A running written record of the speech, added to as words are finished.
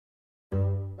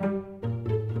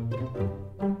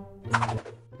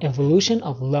evolution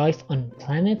of life on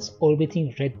planets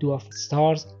orbiting red dwarf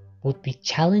stars would be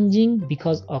challenging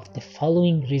because of the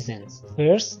following reasons.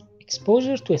 First,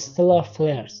 exposure to stellar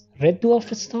flares. Red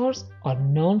dwarf stars are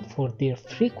known for their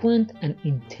frequent and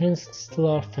intense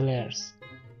stellar flares.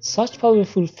 Such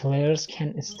powerful flares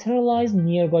can sterilize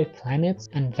nearby planets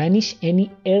and vanish any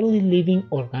early living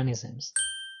organisms.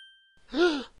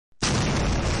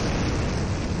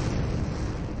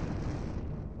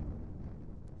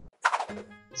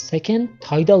 Second,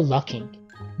 tidal locking.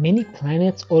 Many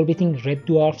planets orbiting red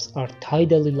dwarfs are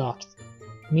tidally locked,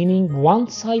 meaning one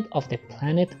side of the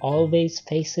planet always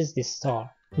faces the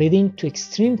star, leading to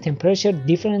extreme temperature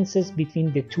differences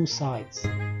between the two sides.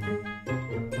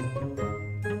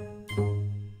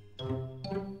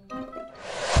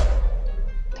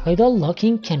 Tidal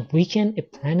locking can weaken a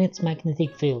planet's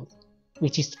magnetic field,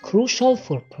 which is crucial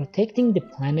for protecting the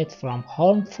planet from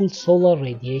harmful solar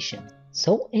radiation.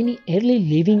 So any early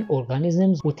living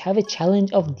organisms would have a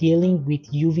challenge of dealing with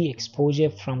UV exposure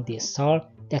from the star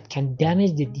that can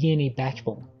damage the DNA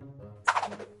backbone.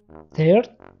 Third,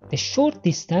 the short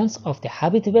distance of the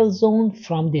habitable zone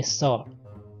from the star.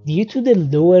 Due to the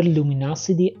lower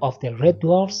luminosity of the red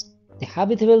dwarfs, the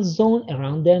habitable zone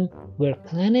around them, where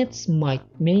planets might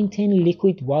maintain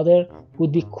liquid water,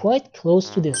 would be quite close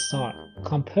to the star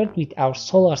compared with our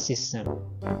solar system.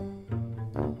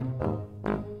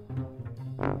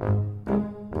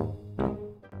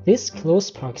 This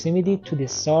close proximity to the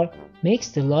star makes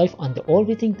the life on the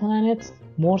orbiting planets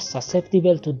more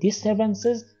susceptible to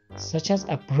disturbances such as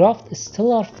abrupt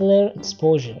stellar flare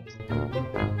exposure.